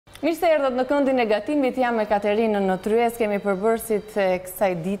Mirë se erdhët në këndin e gatimit, jam me Katerinën në tryezë, kemi përbërësit e kësaj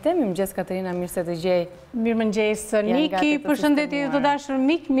dite. Mirëmëngjes Katerina, mirë se të gjej. Mirëmëngjes Niki, përshëndetje të dashur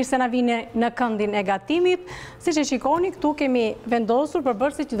mik, mirë se na vini në këndin e gatimit. Siç e shikoni, këtu kemi vendosur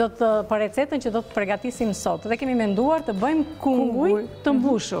përbërësit që do të për recetën që do të përgatisim sot. Dhe kemi menduar të bëjmë kunguj të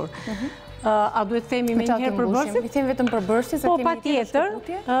mbushur. A duhet themi me njëherë përbërësit? I themi vetëm përbërësit? Po, pa tjetër.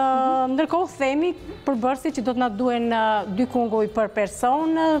 Ndërkohë themi përbërësit që do të na duhen 2 kunguj për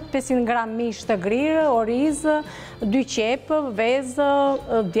person, 500 gram mish të grirë, oriz, 2 qepë, vezë,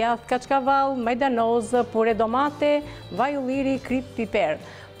 djathë, kaçkavall, majdanoz, pure domate, vaj ulliri, kripë, piper.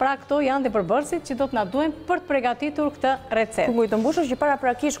 Pra këto janë dhe përbërësit që do të na duhen për të përgatitur këtë recetë. Kunguj të mbushur që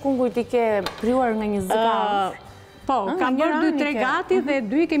paraprakish kungujt i ke krijuar nga një zgavë. Po, kam bërë 2-3 gati dhe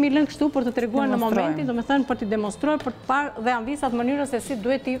 2 kemi lënë kështu për të treguar në momentin, do me thënë për t'i demonstruar, për të parë dhe anvisat mënyrën se si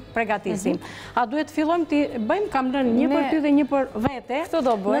duhet t'i përgatisim. A duhet fillojmë t'i bëjmë, kam lënë një për ty dhe një për vete. Këto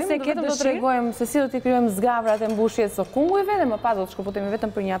do bëjmë, vetëm do të tregojmë se si do t'i krijojmë zgavrat e mbushjes së kungujve dhe më pas do të shkëputemi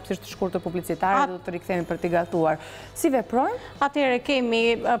vetëm për një hapësirë të shkurtër publicitare dhe do të rikthehemi për t'i gatuar. Si veprojmë? Atëherë kemi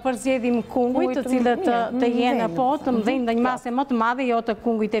përzgjedhim kungujt, të cilët të jenë po të mëdhenj në një masë më të madhe, jo të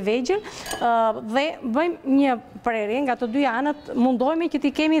kungujt e vegjël, dhe bëjmë një prerje nga të dy anët, mundohemi që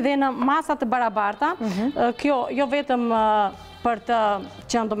t'i kemi dhe në masa të barabarta. Kjo jo vetëm për të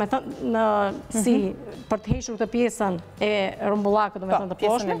qenë, do me thënë, si për të hequr të pjesën e rumbullakët, do me thënë të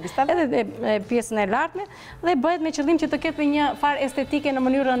poshme, edhe pjesën e lartme, dhe bëhet me qëllim që të ketë një farë estetike në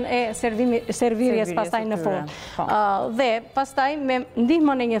mënyrën e servirjes pastaj në fund. Dhe pastaj me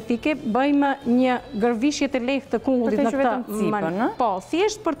ndihmën e një thike bëjmë një gërvishje të lehtë të kungullit në këtë mënyrë. Po,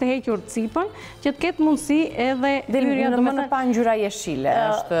 thjesht për të hequr cipën, që të ketë mundësi edhe hyrja, do me thënë, pa ngjyra jeshile,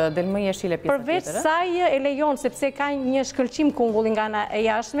 është del më jeshile pjesa tjetër. Përveç saj e lejon sepse ka një shkëlqim kungullin nga ana e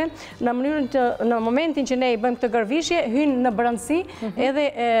jashtme, në momentin që ne i bëjmë këtë gërvishje, hynë në brëndësi, edhe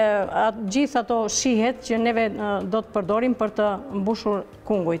gjithë ato shihet që neve do të përdorim për të mbushur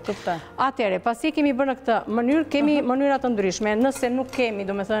kungujt. Atëre, pasi kemi bërë në këtë mënyrë, kemi mënyrat të ndryshme. Nëse nuk kemi,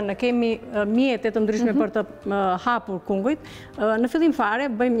 do me thënë, kemi mjetet të ndryshme për të hapur kungujt, në fillim fare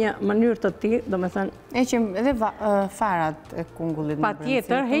bëjmë një mënyrë të tillë, do me thënë, heqim edhe farat e kungullit.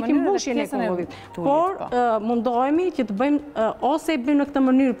 Patjetër, heqim mbushjen e kungullit. Por mundohemi që të bëjmë ose i bëjmë në këtë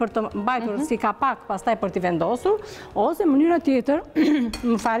mënyrë për të mbajtur si kapak, pastaj për t'i vendosur, ose mënyra tjetër,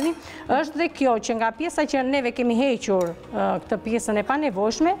 më falni, është dhe kjo që nga pjesa që neve kemi hequr këtë pjesën e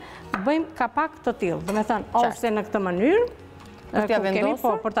panevojshme, bëjmë kapak të tillë. Do me thënë, ose në këtë mënyrë,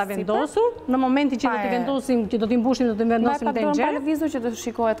 për t'a vendosur, në momentin që do t'i vendosim, që do t'i mbushim, do t'i vendosim të nxehtë. Pa lëvizur që të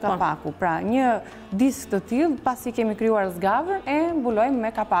shikohet kapaku. Pra, një disk të tillë, pasi kemi krijuar zgavër, e mbulojmë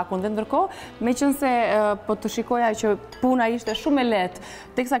me kapakun. Dhe ndërkohë, meqense po të shikoja që puna ishte shumë e lehtë,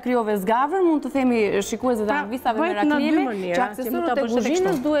 teksa krijove zgavër, mund të themi shikuesve dhe anvisave meraklime, që aksesorët e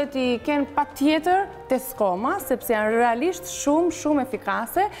kuzhinës duhet i kenë patjetër te skoma, sepse janë realisht shumë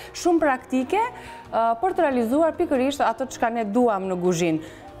efikase, shumë praktike, për të realizuar pikërisht ato çka ne duam në kuzhinë.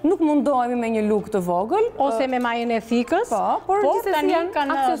 Nuk mundohemi me një lugë të vogël ose me majën e thikës, por tani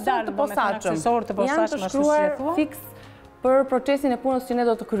kanë aksesor të posaçëm. Janë të shkruar fiks për procesin e punës që ne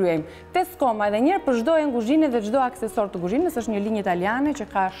do të kryejmë. Te skoma edhe njerë për çdo kuzhinë dhe çdo aksesor të kuzhinës, është një linjë italiane që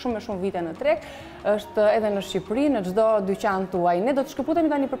ka shumë vite në treg, është edhe në Shqipëri, në çdo dyqan tuaj. Ne do të shkëputemi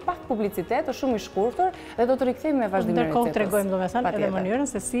tani për pak publicitet, është shumë i shkurtër dhe do të rikthehemi me vazhdim të recetës. Ndërkohë tregojmë domethënë edhe mënyrën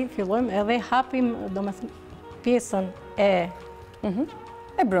se si fillojmë edhe hapim domethënë pjesën e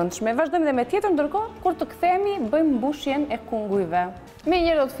brendshme. Vazhdojmë dhe me tjetër, ndërkohë kur të kthehemi bëjmë mbushjen e kungujve. Me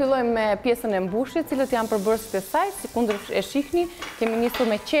njëherë do të fillojmë me pjesën e mbushjes, cilët janë përbërësit e saj, si kundër e shihni, kemi nisur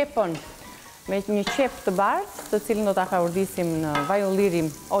me qepën, me një qepë të bardhë, të cilën do ta haurdisim në vaj ulliri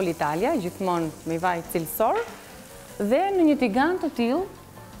Olitalia, gjithmonë me vaj cilësor, dhe në një tigan të tillë,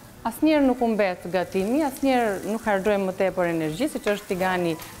 asnjëherë nuk humbet gatimi, asnjëherë nuk harxojmë më tepër energji, siç është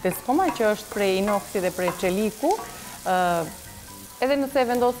tigani te skoma, që është prej inoksi dhe prej çeliku. Edhe nëse e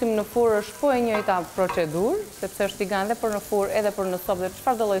vendosim në furrë është po e njëjta procedurë, sepse është tigan dhe për në furrë edhe për në sobë dhe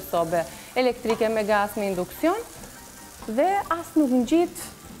çfarëdo lloj sobe, elektrike, me gaz, me induksion, dhe as nuk ngjit,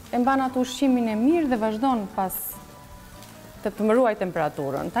 e mban atë ushqimin e mirë dhe vazhdon pas të pëmëruaj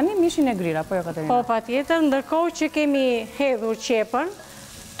temperaturën. Tani mishin e grirë, apo jo Katerina? Po, patjetër, ndërkohë që kemi hedhur qepën,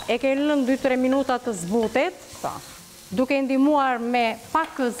 e kemi lënë 2-3 minuta të zbutet, duke ndihmuar me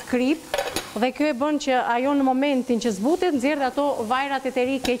pak Kripë, dhe kjo e bën që ajo në momentin që zbutet, nxjerr ato vajrat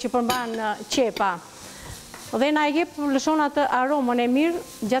eterike që përmban qepa. Dhe na jep lëshon atë aromën e mirë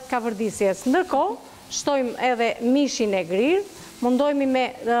gjatë kavërdisjes. Ndërkohë, shtojmë edhe mishin e grirë, mundohemi me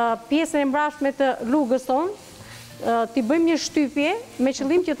pjesën e mbrapsme të lugës tonë, t'i bëjmë një shtypje me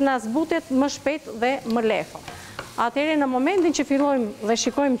qëllim që të na zbutet më shpejt dhe më lehtë. Atëherë në momentin që fillojmë dhe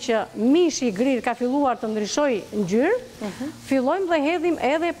shikojmë që mishi i grirë ka filluar të ndryshojë ngjyrë, fillojmë dhe hedhim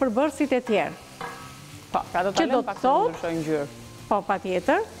edhe përbërësit e tjerë. Po, pra do të lëmë pak të ndryshojë ngjyrë. Po,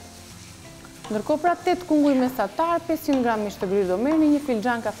 patjetër. Ndërkohë pra 8 kunguj mesatar, 500 gram mish të grirë domate, 1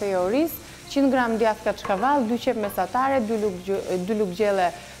 filxhan kafeje oriz, 100 gram djathë kaçkavall, 2 qepë mesatare, 2 lugë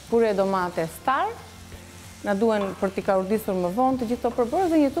gjelle pure domate star. Na duen për t'i kaurdisur më vonë të gjithë të përbërës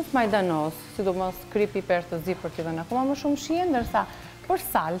dhe një tufë majdanoz, sidomos Kripë i perë të zi për t'i dhe në akoma më shumë shien, ndërsa për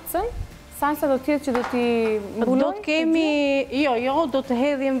salcën, salca do t'jetë që do t'i mbulojnë? Do t'kemi, do të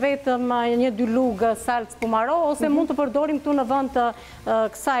hedhim vetëm 1-2 lugë salcë pumaro, ose mund të përdorim këtu në vend të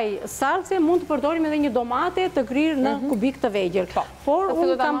kësaj salce, mund të përdorim edhe një domate të grirë në kubik të vegjël. Por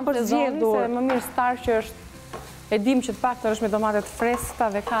unë kam përzgjedhur. Më mirë star që është, e dim që të pak të është me domatet freskëta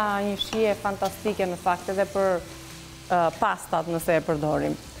dhe ka një shije fantastike në fakt edhe për pastat nëse e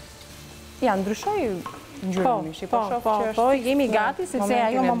përdorim. Ja, ndryshoj ngjyrën mishi, po shoh që është. Po, jemi gati, sepse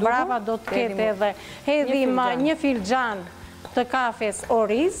ajo më mbrapa do të ketë edhe hedhim 1 filxhan të kafes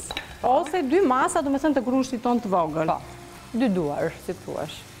oriz, ose 2 masa, do me thënë të grushtit ton të vogël. Po, 2 duar, si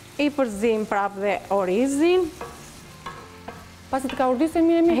thuash. I përzim prap dhe orizin. Pasi të kaurdisin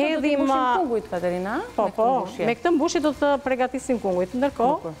mirë do të mbushin kungujt, Katerina? Po, me këtë mbushje do të përgatisim kungujt.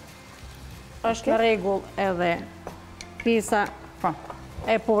 Ndërkohë, është në rregull edhe pjesa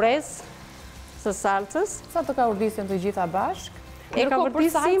e pures së salcës. Sa të kaurdisin të gjitha bashk? Ndërkohë, për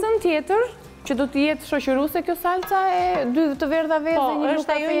salcën tjetër, që do të jetë shoqëruese kjo salca e 2 të verdha veze, 1 lugë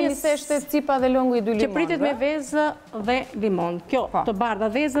kafeje, 1 seshte cipa dhe lëngu i 2 limonëve. Që pritet me vezë dhe limon. Kjo të bardha,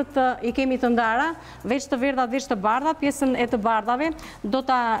 vezët i kemi të ndara, veç të verdha, veç të bardha, pjesën e të bardhave, do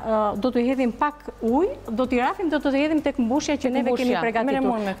të hedhim pak ujë, do t'i rafim, do të hedhim tek mbushja që neve kemi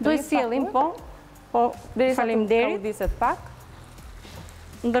përgatitur. Do i sjellim, faleminderit.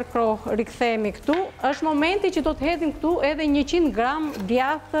 Ndërkohë rikthehemi këtu, është momenti që do të hedhim këtu edhe 100 gram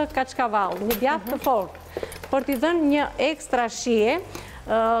djathë kaçkavall, një djathë të fortë. Për t'i dhënë një ekstra shije,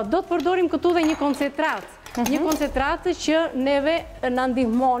 do të përdorim këtu dhe një koncentrat. Një koncentrat që neve na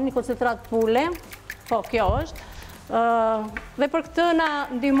ndihmon, një koncentrat pule, po kjo është. Dhe për këtë na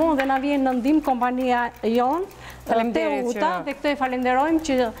ndihmon dhe na vjen në ndihmë kompania jonë, Teuta, dhe këtë e falenderojmë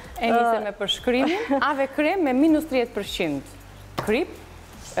që e nisem me përshkrimin, ave krem me -30%. Kripë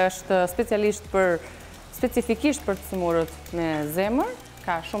është specifikisht për të smurët me zemër,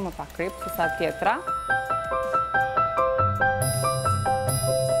 ka shumë më pak kripë se sa tjetra.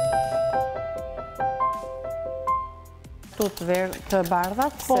 Të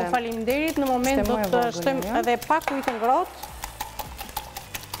bardhat. Po, faleminderit, në moment do të shtojmë edhe pak ujë të ngrohtë.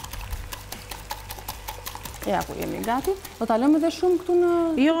 Ja, ku jemi gati. Do t'a lëmë edhe shumë këtu në...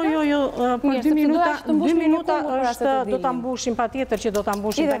 Jo, për 2 minuta është, do t'a mbushim, pa tjetër që do t'a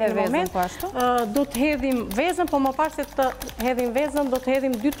mbushim për një moment. Do të hedhim vezën, po më parë se të hedhim vezën, do të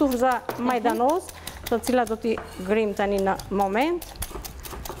hedhim 2 tufëza majdanoz, të cilat do t'i grim tani në moment.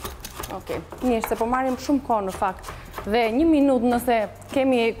 Okej, mirë, se po marrim shumë kohë në fakt. Dhe 1 minutë nëse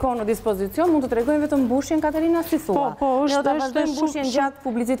kemi kohë në dispozicion, mund të tregojmë vetëm mbushjen, Katerina, si thua. Po, është mbushjen gjatë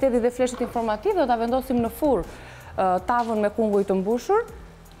publicitetit dhe fleshit informativ, do ta vendosim në furr tavën me kunguj të mbushur,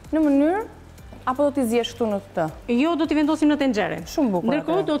 në mënyrë, apo do t'i zjesh këtu në këtë? Jo, do t'i vendosim në tenxhere. Shumë bukur.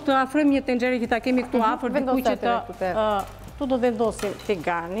 Ndërkohë do të afrojmë një tenxhere që ta kemi këtu afër, diku që tu do vendosim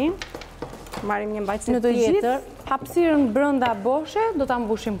tiganin. Marrim një mbajtëse tjetër. Në të gjithë hapësirën brenda boshe, do ta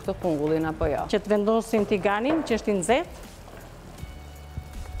mbushim këtë kungullin, apo jo? Që të vendosim tiganin, që është i nxehtë.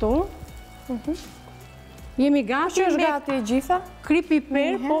 Këtu. Jemi gati. Që është gati gjitha? Kripë i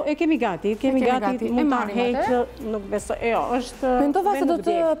perë, po e kemi gati. Kemi gati, mund ta heqë, nuk besoj. Jo, është... Mendova se do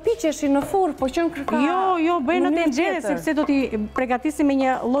të piqeshi në furr, po qënë kërka... Jo, bëjë në tenxhere, sepse do t'i përgatisim me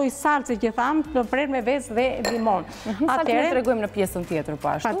një lloj salce që thamë, të prerë me vezë dhe limon. Salcën e tregojmë në pjesën tjetër, po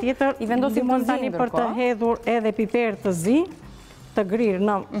ashtu? Patjetër, i vendosim të zi për të hedhur edhe piper të zi, të grirë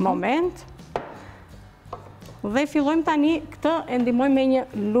në moment. Dhe fillojmë tani këtë e ndihmojmë me një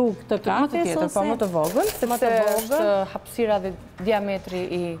lugë të kafes ose më të vogël, sepse është hapësira dhe diametri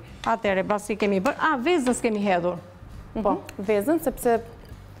i... Atëre, pasi kemi bërë... vezën s'kemi hedhur. Po, vezën, sepse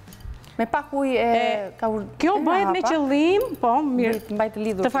me pak ujë e... Kjo bëhet me qëllim, po, mirë,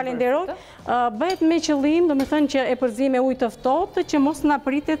 të falenderoj, bëhet me qëllim, do me thënë që e përzim me ujë të ftohtë, që mos na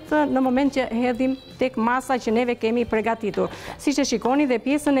pritet në moment që hedhim tek masa që neve kemi përgatitur. Si që shikoni dhe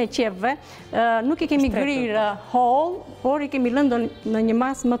pjesën e qepëve, nuk i kemi grirë hollë, por i kemi lënë në një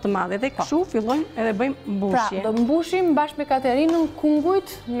masë më të madhe. Dhe kështu fillojmë edhe bëjmë mbushje. Pra, do mbushim bashkë me Katerinën kungujt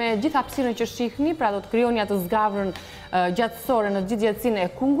me gjithë hapësirën që shihni, pra do të krijoni atë zgavrën gjatësore në gjithë gjatësinë e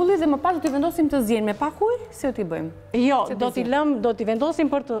kungullit dhe më pas do t'i vendosim të zjerë me pak ujë, si do t'i bëjmë? Jo, do t'i vendosim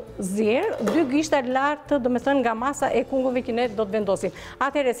për të zjerë 2 gishta lartë, do me thënë nga masa e kungujve që ne do të vendosim.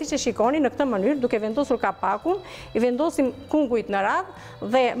 Atëherë, si që shikoni, në këtë mënyrë, duke vendosur kapakun, i vendosim kungujt në radhë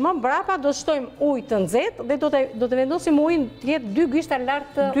dhe më mbrapa do shtojmë ujë të nxehtë dhe do të vendosim ujin të jetë 2 gishta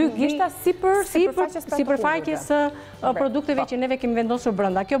lartë. 2 gishta sipërfaqes së produkteve që neve kemi vendosur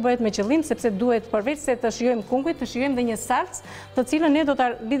brenda. Kjo bëhet me qëllim sepse duhet përveç se të shijojmë kungujt, të shijojmë dhe një salcë, të cilën ne do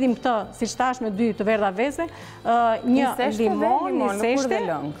ta lidhim këtë, siç thash, me 2 të verdha veze, një limon, një seshte dhe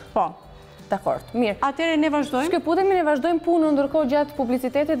lëng. Po. Dakor. Mirë. Atëherë ne vazhdojmë. Shkëputemi, ne vazhdojmë punën ndërkohë gjatë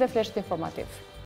publicitetit dhe fleshit informativ.